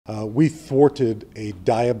We thwarted a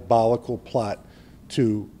diabolical plot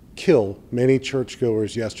to kill many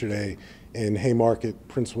churchgoers yesterday in Haymarket,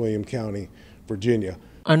 Prince William County, Virginia.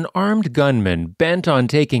 An armed gunman bent on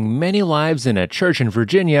taking many lives in a church in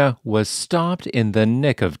Virginia was stopped in the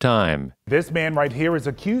nick of time. This man right here is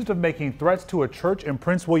accused of making threats to a church in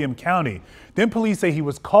Prince William County. Then police say he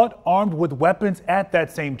was caught armed with weapons at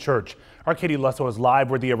that same church. Our Katie Lusso is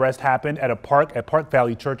live where the arrest happened at a park at Park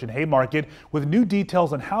Valley Church in Haymarket with new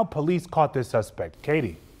details on how police caught this suspect.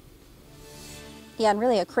 Katie. Yeah, and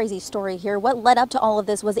really a crazy story here. What led up to all of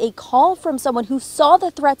this was a call from someone who saw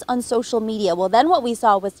the threats on social media. Well, then what we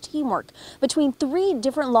saw was teamwork between 3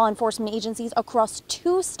 different law enforcement agencies across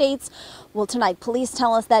 2 states. Well, tonight, police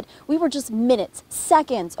tell us that we were just minutes,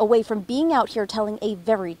 seconds away from being out here telling a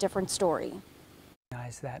very different story.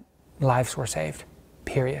 That lives were saved,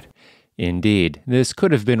 period. Indeed, this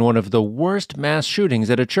could have been one of the worst mass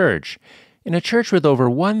shootings at a church. In a church with over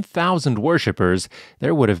 1,000 worshippers,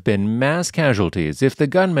 there would have been mass casualties if the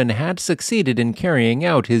gunman had succeeded in carrying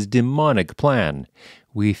out his demonic plan.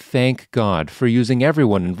 We thank God for using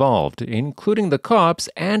everyone involved, including the cops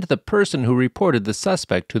and the person who reported the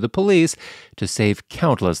suspect to the police, to save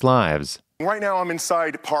countless lives. Right now, I'm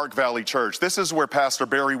inside Park Valley Church. This is where Pastor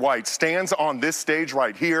Barry White stands on this stage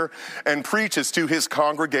right here and preaches to his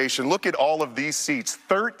congregation. Look at all of these seats.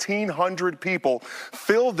 1,300 people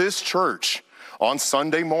fill this church on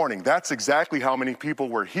Sunday morning. That's exactly how many people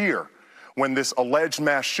were here when this alleged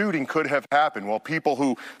mass shooting could have happened. Well, people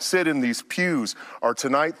who sit in these pews are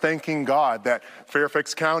tonight thanking God that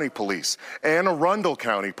Fairfax County Police, Anne Arundel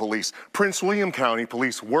County Police, Prince William County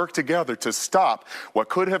Police worked together to stop what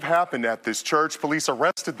could have happened at this church. Police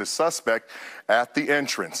arrested the suspect at the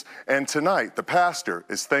entrance. And tonight, the pastor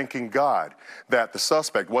is thanking God that the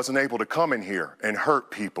suspect wasn't able to come in here and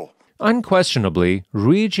hurt people. Unquestionably,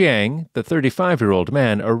 Rui Jiang, the 35-year-old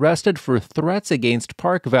man arrested for threats against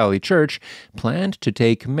Park Valley Church, planned to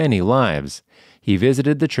take many lives. He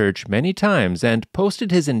visited the church many times and posted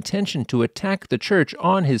his intention to attack the church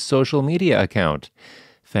on his social media account.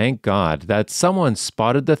 Thank God that someone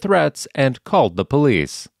spotted the threats and called the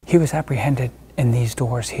police. He was apprehended in these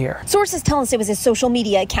doors here. Sources tell us it was his social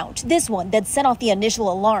media account, this one, that set off the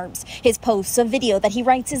initial alarms. His posts, a video that he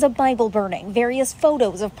writes is a Bible burning, various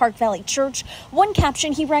photos of Park Valley Church. One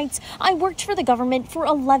caption he writes, "I worked for the government for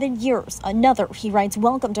 11 years. Another, he writes,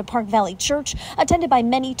 "Welcome to Park Valley Church, attended by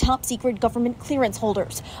many top secret government clearance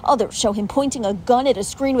holders." Others show him pointing a gun at a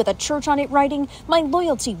screen with a church on it, writing, "My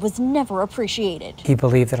loyalty was never appreciated." He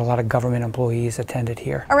believed that a lot of government employees attended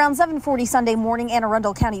here. Around 7:40 Sunday morning, Anne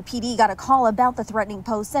Arundel County PD got a call about the threatening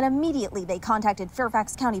posts, and immediately they contacted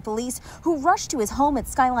Fairfax County Police, who rushed to his home at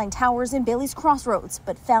Skyline Towers in Bailey's Crossroads,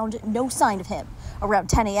 but found no sign of him. Around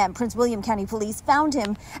 10 a.m., Prince William County Police found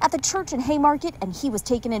him at the church in Haymarket, and he was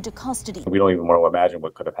taken into custody. We don't even want to imagine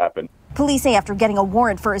what could have happened. Police say after getting a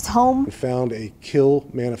warrant for his home, We found a kill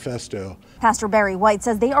manifesto. Pastor Barry White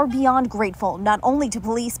says they are beyond grateful, not only to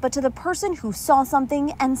police, but to the person who saw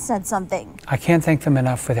something and said something. I can't thank them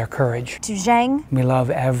enough for their courage. To Zhang, We love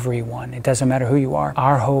everyone. It doesn't matter who you are.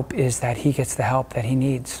 Our hope is that he gets the help that he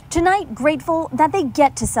needs. tonight grateful that they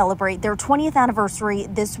get to celebrate their 20th anniversary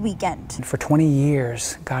this weekend. For 20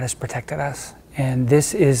 years, God has protected us. And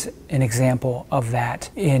this is an example of that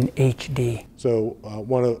in HD. So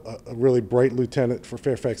a really bright lieutenant for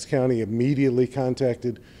Fairfax County immediately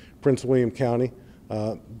contacted Prince William County.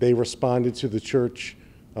 They responded to the church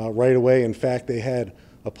right away. In fact, they had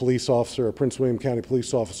a police officer, a Prince William County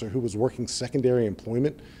police officer, who was working secondary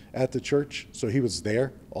employment at the church, so he was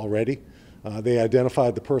there already. They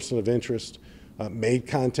identified the person of interest, made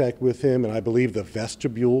contact with him, and I believe the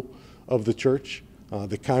vestibule of the church.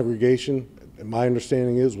 The congregation, my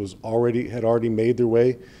understanding is, had already made their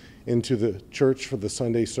way into the church for the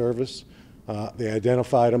Sunday service. They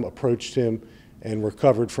identified him, approached him, and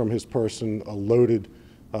recovered from his person a loaded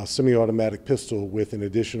semi-automatic pistol with an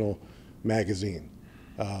additional magazine.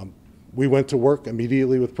 We went to work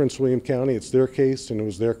immediately with Prince William County. It's their case, and it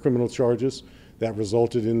was their criminal charges that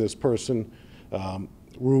resulted in this person,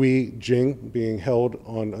 Rui Jing, being held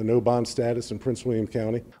on a no-bond status in Prince William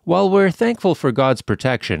County. While we're thankful for God's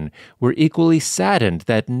protection, we're equally saddened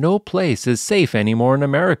that no place is safe anymore in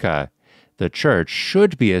America. The church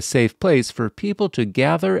should be a safe place for people to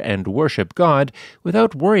gather and worship God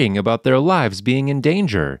without worrying about their lives being in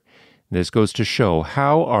danger. This goes to show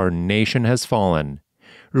how our nation has fallen.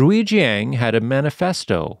 Rui Jiang had a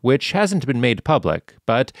manifesto, which hasn't been made public,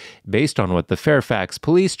 but based on what the Fairfax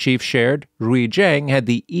police chief shared, Rui Jiang had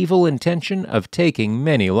the evil intention of taking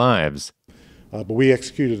many lives. But we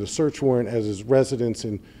executed a search warrant at his residence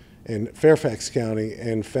in in Fairfax County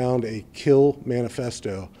and found a kill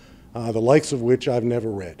manifesto, the likes of which I've never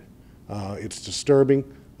read. It's disturbing.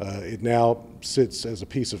 It now sits as a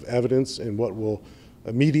piece of evidence in what will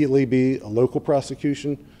immediately be a local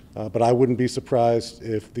prosecution, but I wouldn't be surprised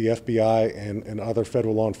if the FBI and other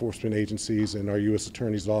federal law enforcement agencies and our U.S.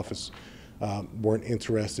 Attorney's Office weren't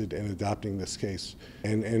interested in adopting this case.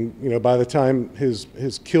 And you know, by the time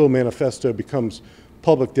his kill manifesto becomes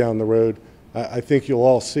public down the road, I think you'll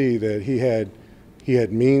all see that he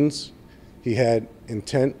had means, he had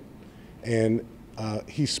intent, and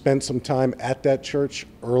he spent some time at that church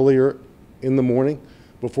earlier in the morning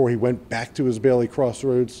before he went back to his Bailey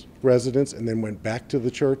Crossroads residence and then went back to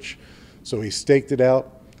the church. So he staked it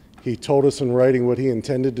out. He told us in writing what he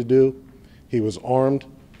intended to do. He was armed.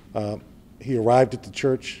 He arrived at the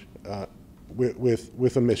church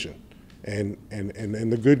with a mission. And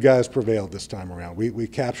the good guys prevailed this time around. We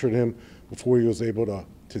captured him before he was able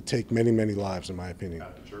to take many, many lives, in my opinion.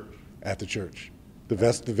 At the church? At the church. The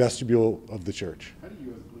vestibule of the church. How do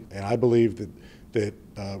you believe? And I believe that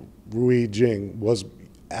Rui Jing was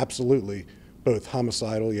absolutely both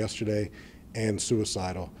homicidal yesterday and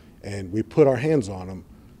suicidal, and we put our hands on him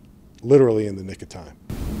literally in the nick of time.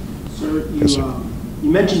 Sir, Yes, sir. You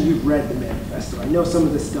mentioned you've read the manifesto. I know some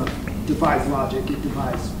of this stuff defies logic, it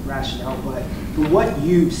defies rationale, but from what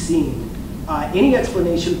you've seen, any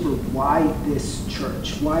explanation for why this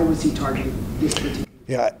church? Why was he targeting this particular?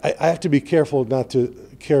 Yeah, I have to be careful not to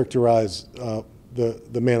characterize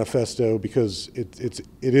the manifesto because it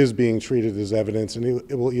is being treated as evidence, and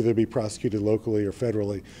it will either be prosecuted locally or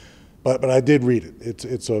federally. But I did read it.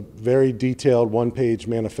 It's a very detailed one-page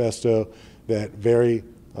manifesto that very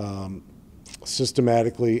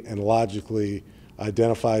systematically and logically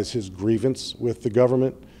identifies his grievance with the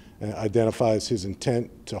government, identifies his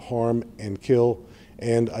intent to harm and kill,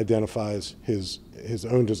 and identifies his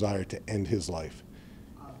own desire to end his life.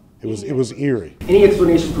 It was eerie. Any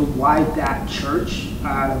explanation for why that church,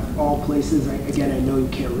 out of all places? Again, I know you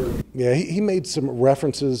can't really. Yeah, he made some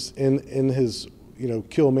references in his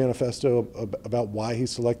kill manifesto about why he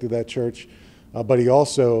selected that church, but he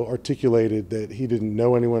also articulated that he didn't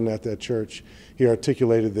know anyone at that church. He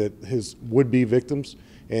articulated that his would-be victims,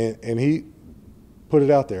 and he put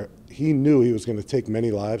it out there. He knew he was going to take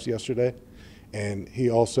many lives yesterday, and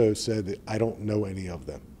he also said that I don't know any of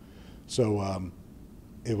them. So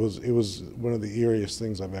it was one of the eeriest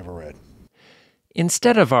things I've ever read.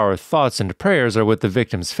 Instead of our thoughts and prayers are with the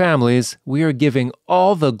victims' families, we are giving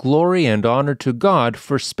all the glory and honor to God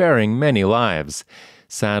for sparing many lives.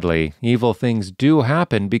 Sadly, evil things do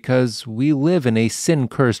happen because we live in a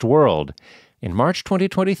sin-cursed world. In March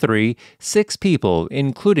 2023, 6 people,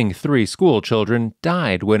 including 3 school children,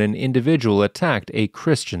 died when an individual attacked a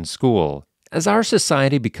Christian school. As our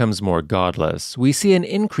society becomes more godless, we see an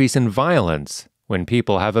increase in violence. When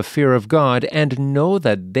people have a fear of God and know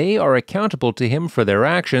that they are accountable to Him for their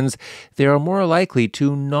actions, they are more likely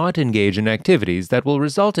to not engage in activities that will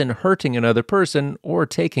result in hurting another person or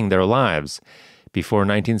taking their lives. Before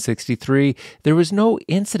 1963, there was no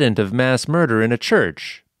incident of mass murder in a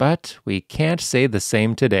church, but we can't say the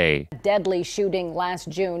same today. A deadly shooting last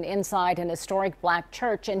June inside an historic black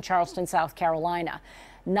church in Charleston, South Carolina.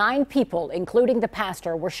 9 people, including the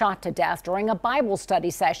pastor, were shot to death during a Bible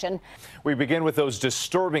study session. We begin with those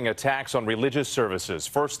disturbing attacks on religious services.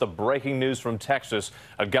 First, the breaking news from Texas,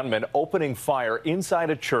 a gunman opening fire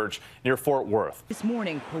inside a church near Fort Worth. This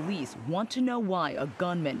morning, police want to know why a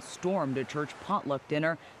gunman stormed a church potluck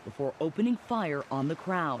dinner before opening fire on the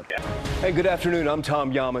crowd. Hey, good afternoon. I'm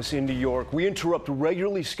Tom Yamas in New York. We interrupt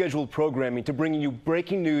regularly scheduled programming to bring you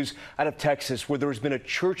breaking news out of Texas, where there has been a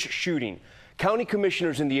church shooting. County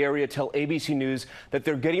commissioners in the area tell ABC News that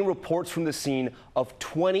they're getting reports from the scene of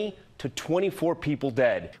 20 to 24 people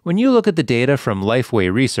dead. When you look at the data from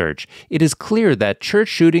Lifeway Research, it is clear that church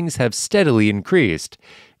shootings have steadily increased.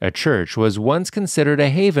 A church was once considered a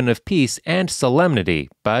haven of peace and solemnity,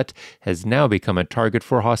 but has now become a target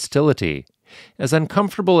for hostility. As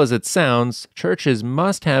uncomfortable as it sounds, churches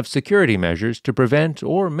must have security measures to prevent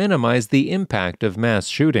or minimize the impact of mass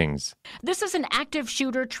shootings. This is an active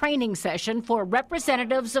shooter training session for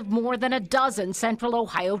representatives of more than a dozen Central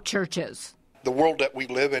Ohio churches. The world that we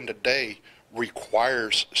live in today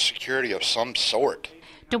requires security of some sort.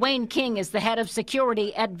 Dwayne King is the head of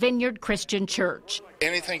security at Vineyard Christian Church.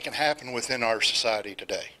 Anything can happen within our society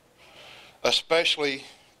today, especially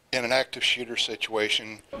in an active shooter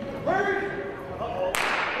situation.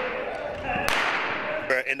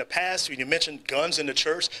 in the past, when you mentioned guns in the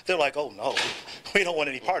church, they're like, oh no, we don't want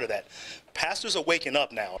any part of that. Pastors are waking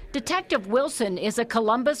up now. Detective Wilson is a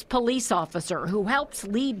Columbus police officer who helps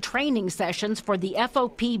lead training sessions for the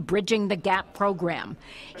FOP Bridging the Gap program.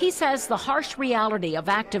 He says the harsh reality of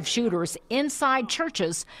active shooters inside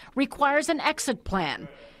churches requires an exit plan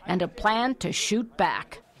and a plan to shoot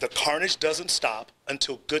back. The carnage doesn't stop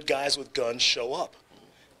until good guys with guns show up.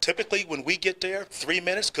 Typically, when we get there, 3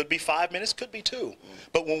 minutes, could be 5 minutes, could be 2.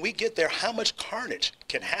 But when we get there, how much carnage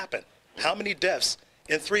can happen? How many deaths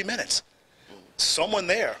in 3 minutes? Someone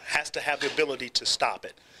there has to have the ability to stop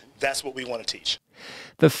it. That's what we want to teach.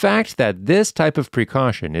 The fact that this type of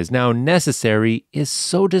precaution is now necessary is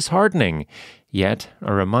so disheartening, yet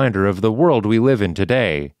a reminder of the world we live in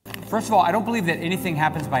today. First of all, I don't believe that anything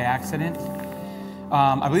happens by accident.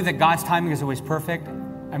 I believe that God's timing is always perfect.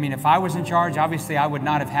 I mean, if I was in charge, obviously I would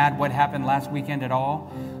not have had what happened last weekend at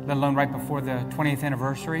all, let alone right before the 20th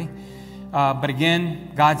anniversary. But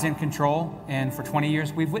again, God's in control, and for 20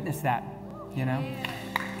 years we've witnessed that, you know.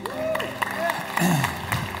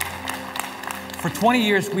 For 20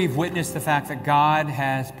 years we've witnessed the fact that God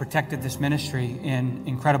has protected this ministry in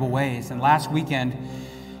incredible ways. And last weekend,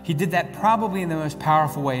 He did that probably in the most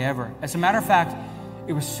powerful way ever. As a matter of fact,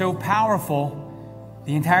 it was so powerful,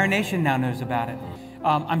 the entire nation now knows about it.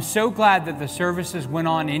 I'm so glad that the services went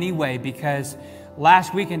on anyway, because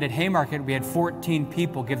last weekend at Haymarket, we had 14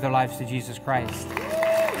 people give their lives to Jesus Christ.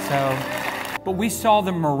 But we saw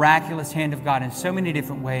the miraculous hand of God in so many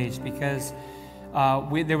different ways, because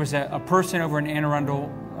there was a person over in Anne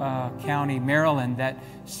Arundel County, Maryland, that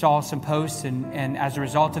saw some posts and as a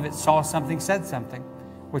result of it saw something, said something,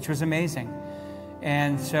 which was amazing.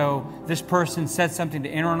 And so this person said something to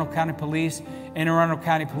Anne Arundel County Police. Anne Arundel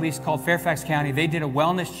County Police called Fairfax County. They did a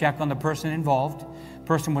wellness check on the person involved. The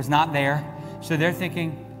person was not there. So they're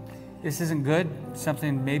thinking, this isn't good.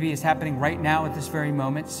 Something maybe is happening right now at this very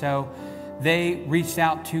moment. So they reached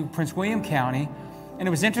out to Prince William County. And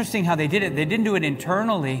it was interesting how they did it. They didn't do it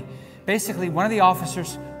internally. Basically, one of the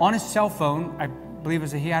officers on his cell phone, I believe it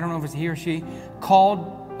was a he, I don't know if it was a he or she,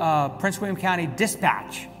 called Prince William County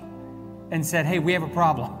Dispatch and said, hey, we have a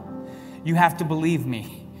problem. You have to believe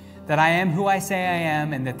me, that I am who I say I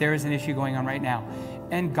am, and that there is an issue going on right now.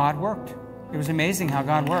 And God worked. It was amazing how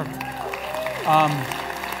God worked.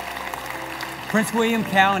 Prince William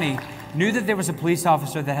County knew that there was a police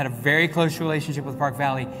officer that had a very close relationship with Park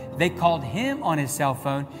Valley. They called him on his cell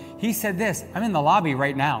phone. He said this, I'm in the lobby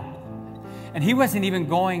right now. And he wasn't even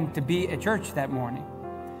going to be at church that morning,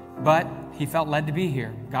 but he felt led to be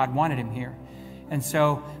here. God wanted him here. And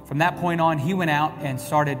so from that point on, he went out and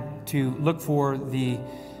started to look for the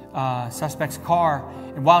suspect's car.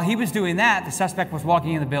 And while he was doing that, the suspect was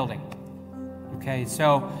walking in the building. Okay,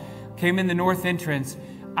 so came in the north entrance.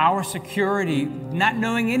 Our security, not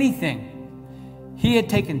knowing anything, he had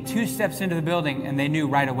taken 2 steps into the building and they knew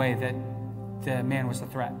right away that the man was a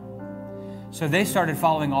threat. So they started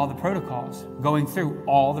following all the protocols, going through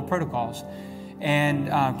all the protocols, and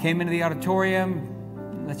came into the auditorium.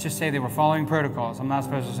 Let's just say they were following protocols. I'm not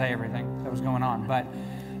supposed to say everything that was going on, but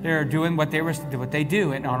they're doing what they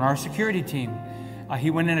do. And on our security team,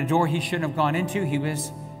 he went in a door he shouldn't have gone into. He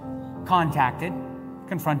was contacted,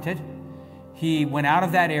 confronted. He went out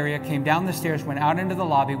of that area, came down the stairs, went out into the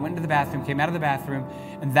lobby, went into the bathroom, came out of the bathroom,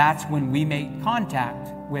 and that's when we made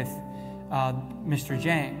contact with Mr.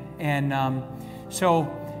 Jang. And so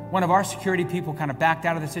one of our security people kind of backed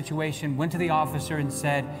out of the situation, went to the officer and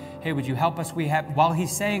said, hey, would you help us? While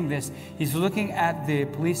he's saying this, he's looking at the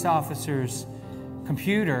police officer's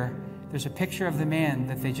computer. There's a picture of the man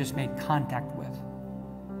that they just made contact with.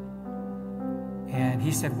 And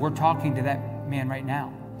he said, we're talking to that man right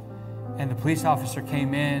now. And the police officer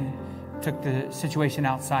came in, took the situation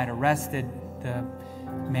outside, arrested the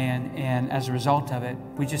man, and as a result of it,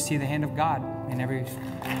 we just see the hand of God in every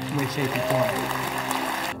way, shape,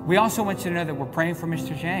 and form. We also want you to know that we're praying for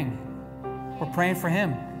Mr. Zhang. We're praying for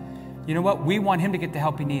him. You know what? We want him to get the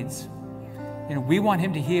help he needs. You know, we want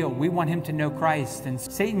him to heal. We want him to know Christ. And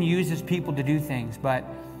Satan uses people to do things, but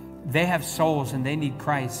they have souls and they need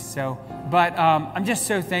Christ. But I'm just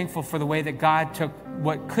so thankful for the way that God took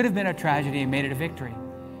what could have been a tragedy and made it a victory.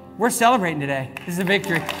 We're celebrating today. This is a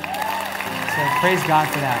victory. So praise God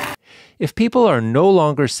for that. If people are no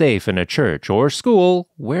longer safe in a church or school,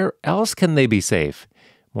 where else can they be safe?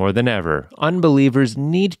 More than ever, unbelievers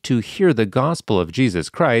need to hear the gospel of Jesus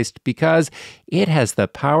Christ because it has the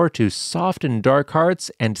power to soften dark hearts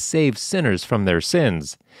and save sinners from their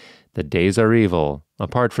sins. The days are evil.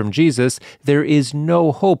 Apart from Jesus, there is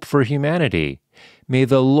no hope for humanity. May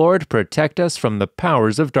the Lord protect us from the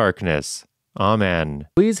powers of darkness. Amen.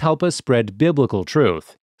 Please help us spread biblical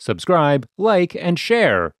truth. Subscribe, like, and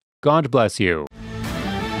share. God bless you.